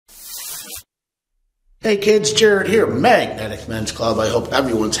Hey kids, Jared here, Magnetic Men's Club. I hope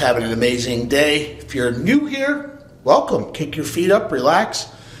everyone's having an amazing day. If you're new here, welcome. Kick your feet up, relax.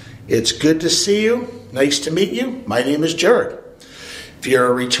 It's good to see you. Nice to meet you. My name is Jared. If you're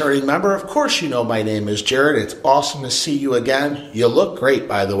a returning member, of course you know my name is Jared. It's awesome to see you again. You look great,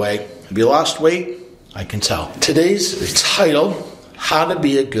 by the way. Have you lost weight? I can tell. Today's title, How to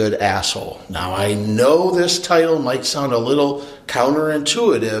Be a Good Asshole. Now, I know this title might sound a little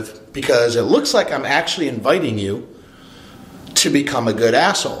counterintuitive because it looks like I'm actually inviting you to become a good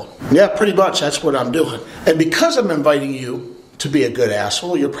asshole. Yeah, pretty much that's what I'm doing. And because I'm inviting you to be a good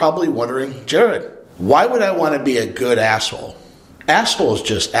asshole, you're probably wondering, Jared, why would I want to be a good asshole? Asshole is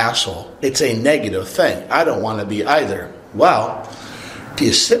just asshole. It's a negative thing. I don't want to be either. Well, if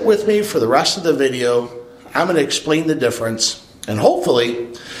you sit with me for the rest of the video, I'm going to explain the difference. And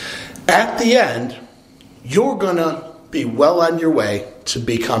hopefully, at the end, you're going to be well on your way to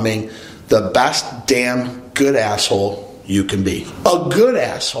becoming the best damn good asshole you can be. A good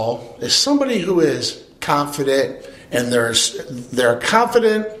asshole is somebody who is confident, and they're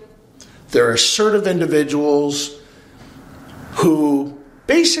confident, they're assertive individuals who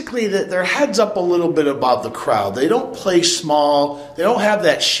basically their head's up a little bit above the crowd. They don't play small. They don't have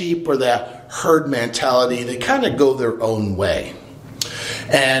that sheep or that herd mentality. They kind of go their own way.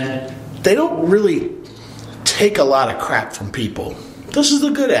 And they don't really take a lot of crap from people. This is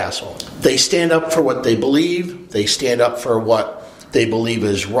the good asshole. They stand up for what they believe. They stand up for what they believe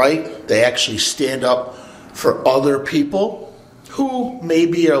is right. They actually stand up for other people who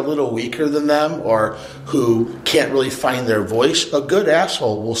maybe are a little weaker than them or who can't really find their voice. A good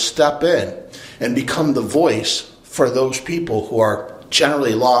asshole will step in and become the voice for those people who are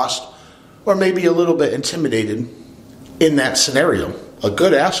generally lost or maybe a little bit intimidated in that scenario. A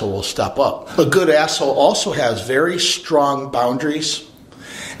good asshole will step up. A good asshole also has very strong boundaries,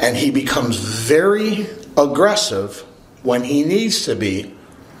 and he becomes very aggressive when he needs to be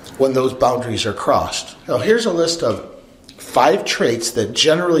when those boundaries are crossed. Now, here's a list of 5 traits that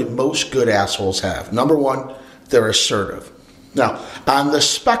generally most good assholes have. Number 1, they're assertive. Now, on the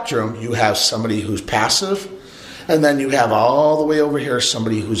spectrum, you have somebody who's passive, and then you have all the way over here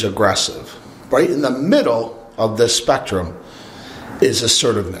somebody who's aggressive. Right in the middle of this spectrum is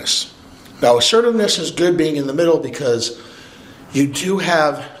assertiveness. Now, assertiveness is good being in the middle because you do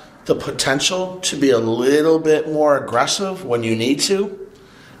have the potential to be a little bit more aggressive when you need to.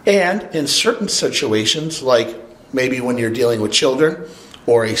 And in certain situations, like maybe when you're dealing with children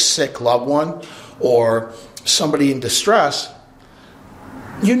or a sick loved one or somebody in distress,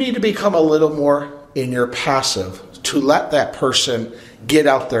 you need to become a little more in your passive to let that person get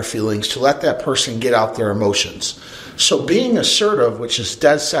out their feelings, to let that person get out their emotions. So being assertive, which is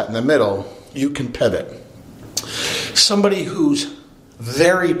dead set in the middle, you can pivot. Somebody who's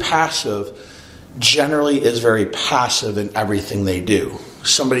very passive generally is very passive in everything they do.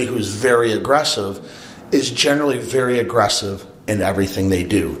 Somebody who's very aggressive is generally very aggressive in everything they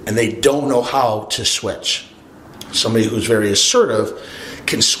do, and they don't know how to switch. Somebody who's very assertive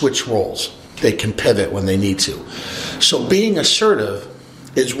can switch roles. They can pivot when they need to. So being assertive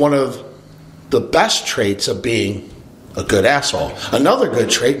is one of the best traits of being a good asshole. Another good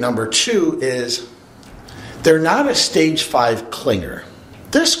trait, number 2, is they're not a stage 5 clinger.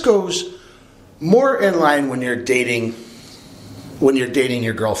 This goes more in line when you're dating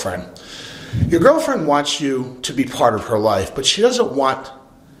your girlfriend. Your girlfriend wants you to be part of her life, but she doesn't want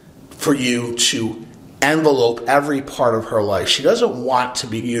for you to envelope every part of her life. She doesn't want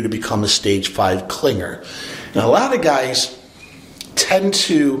you to become a stage 5 clinger. And a lot of guys tend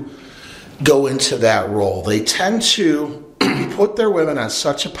to go into that role. They tend to put their women on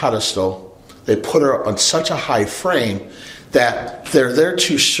such a pedestal, they put her on such a high frame that they're there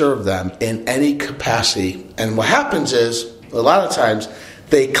to serve them in any capacity. And what happens is, a lot of times,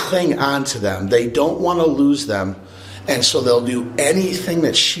 they cling on to them. They don't want to lose them. And so they'll do anything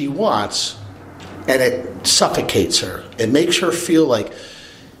that she wants, and it suffocates her. It makes her feel like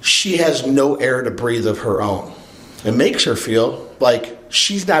she has no air to breathe of her own. It makes her feel like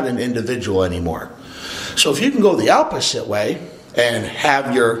she's not an individual anymore. So if you can go the opposite way and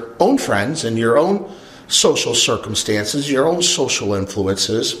have your own friends and your own social circumstances, your own social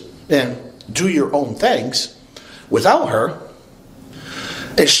influences, and do your own things without her,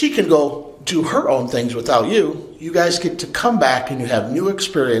 and she can go do her own things without you, you guys get to come back and you have new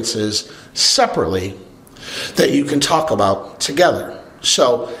experiences separately that you can talk about together.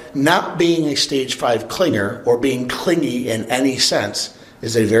 So not being a stage 5 clinger or being clingy in any sense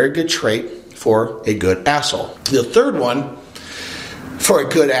is a very good trait for a good asshole. The third one for a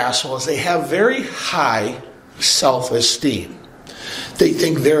good asshole is they have very high self-esteem. They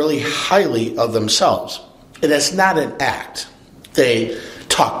think very highly of themselves. And it's not an act. They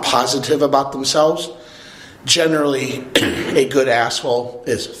talk positive about themselves. Generally, a good asshole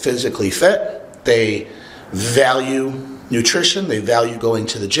is physically fit. They value nutrition. They value going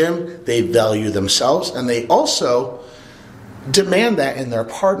to the gym. They value themselves. And they also demand that in their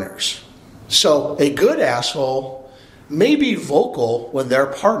partners. So a good asshole may be vocal when their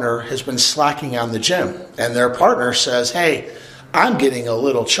partner has been slacking on the gym. And their partner says, hey, I'm getting a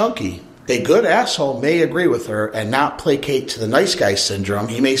little chunky. A good asshole may agree with her and not placate to the nice guy syndrome.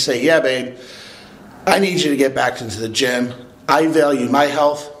 He may say, yeah, babe, I need you to get back into the gym. I value my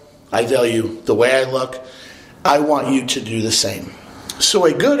health. I value the way I look. I want you to do the same. So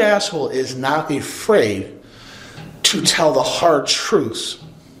a good asshole is not afraid to tell the hard truths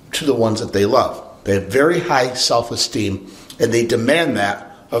to the ones that they love. They have very high self-esteem, and they demand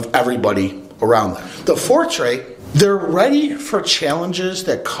that of everybody around them. The fourth trait, they're ready for challenges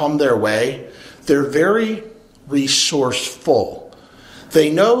that come their way. They're very resourceful. They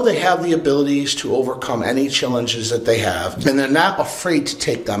know they have the abilities to overcome any challenges that they have, and they're not afraid to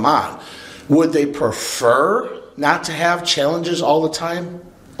take them on. Would they prefer not to have challenges all the time?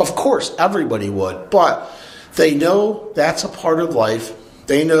 Of course, everybody would, but they know that's a part of life.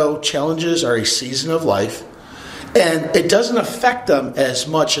 They know challenges are a season of life, and it doesn't affect them as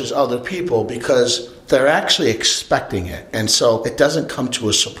much as other people because they're actually expecting it. And so it doesn't come to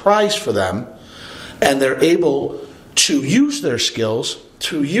a surprise for them, and they're able to use their skills,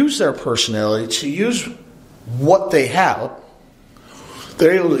 to use their personality, to use what they have.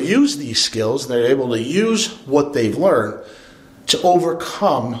 They're able to use these skills, they're able to use what they've learned to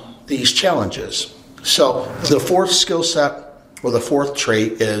overcome these challenges. So the fourth skill set, or the fourth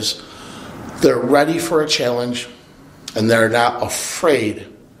trait, is they're ready for a challenge and they're not afraid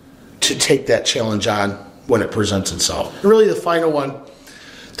to take that challenge on when it presents itself. And really the final one,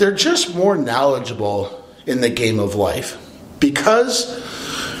 they're just more knowledgeable in the game of life. Because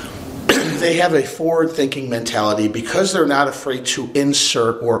they have a forward-thinking mentality, because they're not afraid to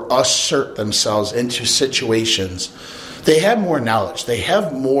insert or assert themselves into situations, they have more knowledge. They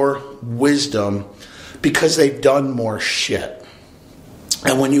have more wisdom because they've done more shit.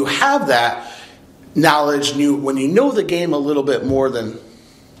 And when you have that knowledge, when you know the game a little bit more than,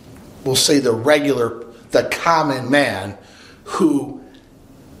 we'll say, the common man who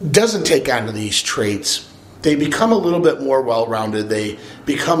doesn't take on these traits, they become a little bit more well-rounded. They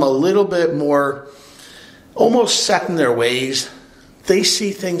become a little bit more almost set in their ways. They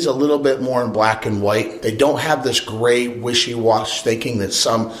see things a little bit more in black and white. They don't have this gray, wishy-washy thinking that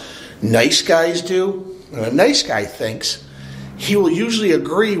some nice guys do. When a nice guy thinks, he will usually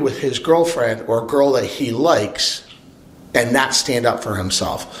agree with his girlfriend or girl that he likes and not stand up for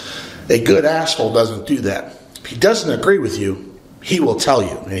himself. A good asshole doesn't do that. If he doesn't agree with you, he will tell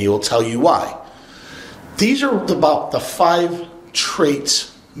you, and he will tell you why. These are about the 5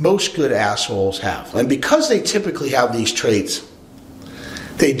 traits most good assholes have. And because they typically have these traits,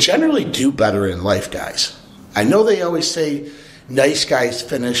 they generally do better in life, guys. I know they always say nice guys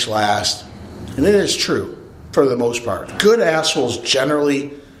finish last, and it is true for the most part. Good assholes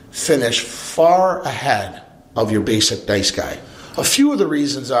generally finish far ahead of your basic nice guy. A few of the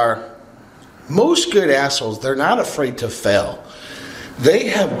reasons are, most good assholes, they're not afraid to fail. They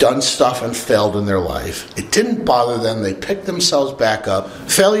have done stuff and failed in their life. It didn't bother them. They picked themselves back up.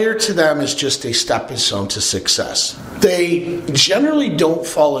 Failure to them is just a stepping stone to success. They generally don't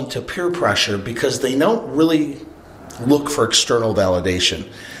fall into peer pressure because they don't really look for external validation.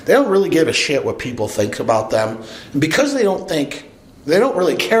 They don't really give a shit what people think about them. And because they don't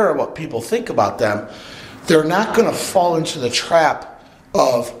really care what people think about them, they're not going to fall into the trap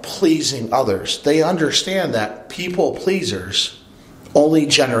of pleasing others. They understand that people pleasers only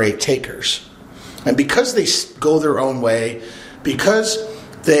generate takers. And because they go their own way, because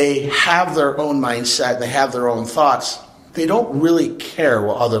they have their own mindset, they have their own thoughts, they don't really care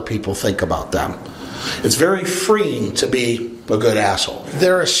what other people think about them. It's very freeing to be a good asshole.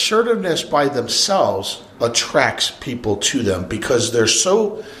 Their assertiveness by themselves attracts people to them because they're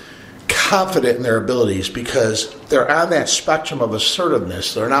so confident in their abilities, because they're on that spectrum of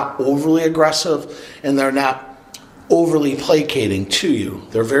assertiveness. They're not overly aggressive and they're not overly placating to you.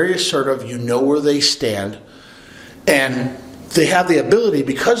 They're very assertive. You know where they stand. And they have the ability,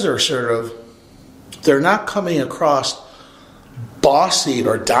 because they're assertive, they're not coming across bossy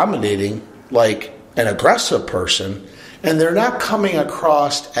or dominating like an aggressive person. And they're not coming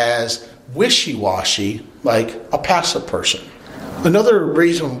across as wishy-washy like a passive person. Another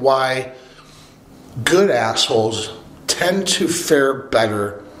reason why good assholes tend to fare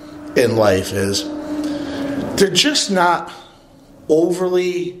better in life is they're just not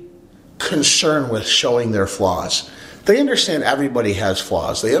overly concerned with showing their flaws. They understand everybody has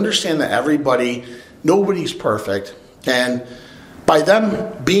flaws. They understand that nobody's perfect. And by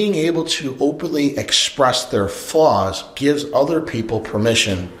them being able to openly express their flaws gives other people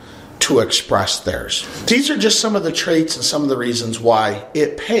permission to express theirs. These are just some of the traits and some of the reasons why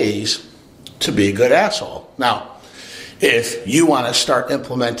it pays to be a good asshole. Now, if you want to start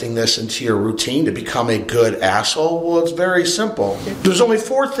implementing this into your routine to become a good asshole, well, it's very simple. There's only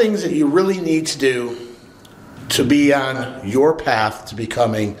 4 things that you really need to do to be on your path to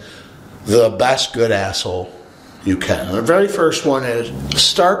becoming the best good asshole you can. And the very first one is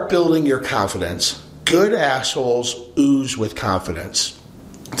start building your confidence. Good assholes ooze with confidence.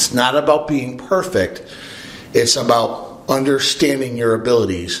 It's not about being perfect. It's about understanding your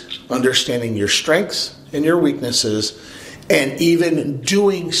abilities, understanding your strengths and your weaknesses, and even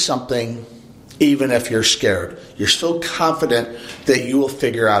doing something even if you're scared. You're still confident that you will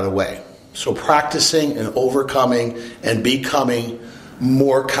figure out a way. So practicing and overcoming and becoming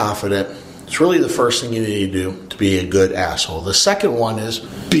more confident, it's really the first thing you need to do to be a good asshole. The second one is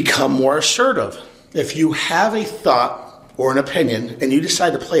become more assertive. If you have a thought or an opinion and you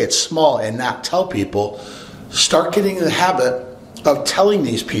decide to play it small and not tell people, start getting in the habit of telling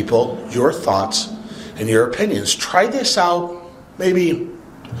these people your thoughts and your opinions. Try this out maybe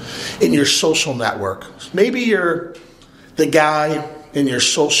in your social network. Maybe you're the guy in your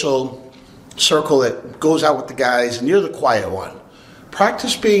social circle that goes out with the guys and you're the quiet one.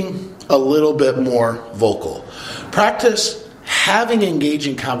 Practice being a little bit more vocal. Practice having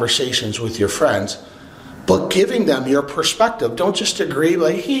engaging conversations with your friends, but giving them your perspective. Don't just agree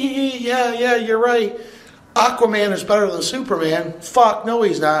like, yeah, you're right. Aquaman is better than Superman. Fuck, no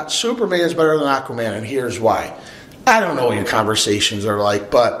he's not. Superman is better than Aquaman, and here's why. I don't know what your conversations are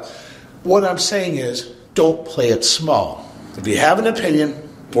like, but what I'm saying is don't play it small. If you have an opinion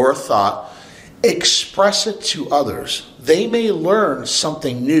or a thought, express it to others. They may learn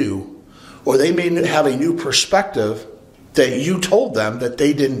something new, or they may have a new perspective that you told them that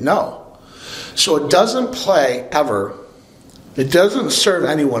they didn't know. So it doesn't serve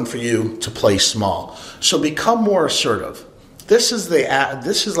anyone for you to play small. So become more assertive. This is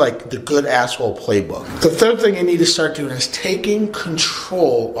like the good asshole playbook. The third thing you need to start doing is taking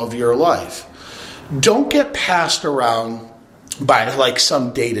control of your life. Don't get passed around by like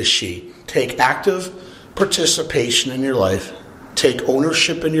some data sheet. Take active participation in your life. Take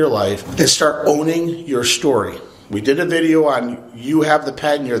ownership in your life and start owning your story. We did a video on you have the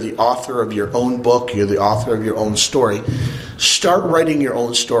pen, you're the author of your own book, you're the author of your own story. Start writing your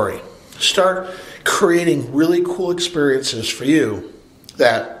own story. Start creating really cool experiences for you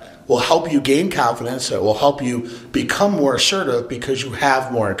that will help you gain confidence, that will help you become more assertive because you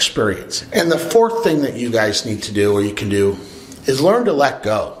have more experience. And the fourth thing that you guys need to do, or you can do, is learn to let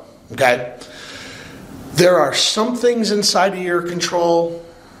go. Okay? There are some things inside of your control,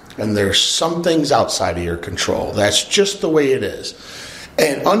 and there's some things outside of your control. That's just the way it is.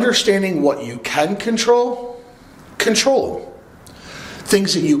 And understanding what you can control them.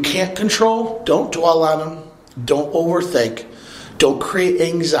 Things that you can't control, don't dwell on them. Don't overthink. Don't create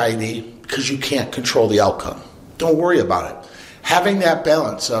anxiety because you can't control the outcome. Don't worry about it. Having that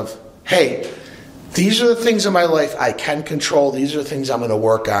balance of, hey, these are the things in my life I can control. These are the things I'm going to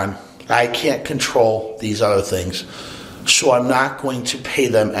work on. I can't control these other things. So I'm not going to pay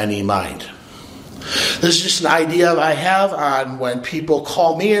them any mind. This is just an idea I have on when people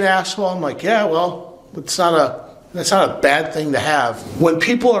call me an asshole. I'm like, yeah, well, that's not a bad thing to have. When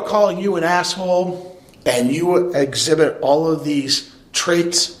people are calling you an asshole and you exhibit all of these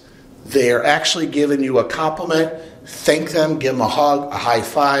traits, they are actually giving you a compliment. Thank them, give them a hug, a high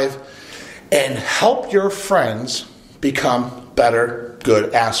five, and help your friends become better,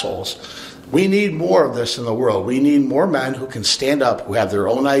 good assholes. We need more of this in the world. We need more men who can stand up, who have their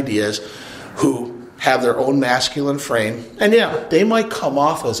own ideas, who have their own masculine frame. And yeah, they might come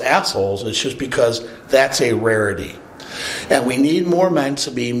off as assholes. It's just because that's a rarity. And we need more men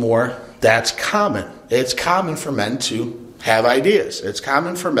to be more. That's common. It's common for men to have ideas. It's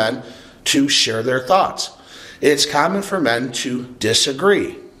common for men to share their thoughts. It's common for men to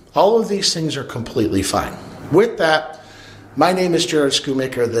disagree. All of these things are completely fine. With that, my name is Jared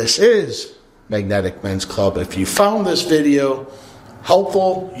Schoonmaker. This is Magnetic Men's Club. If you found this video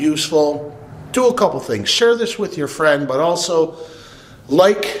helpful, useful, do a couple things. Share this with your friend, but also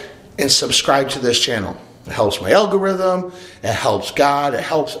like and subscribe to this channel. It helps my algorithm. It helps God. It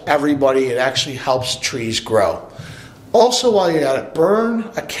helps everybody. It actually helps trees grow. Also, while you're at it, burn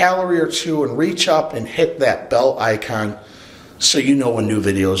a calorie or two and reach up and hit that bell icon so you know when new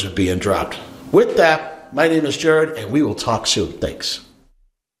videos are being dropped. With that, my name is Jared, and we will talk soon. Thanks.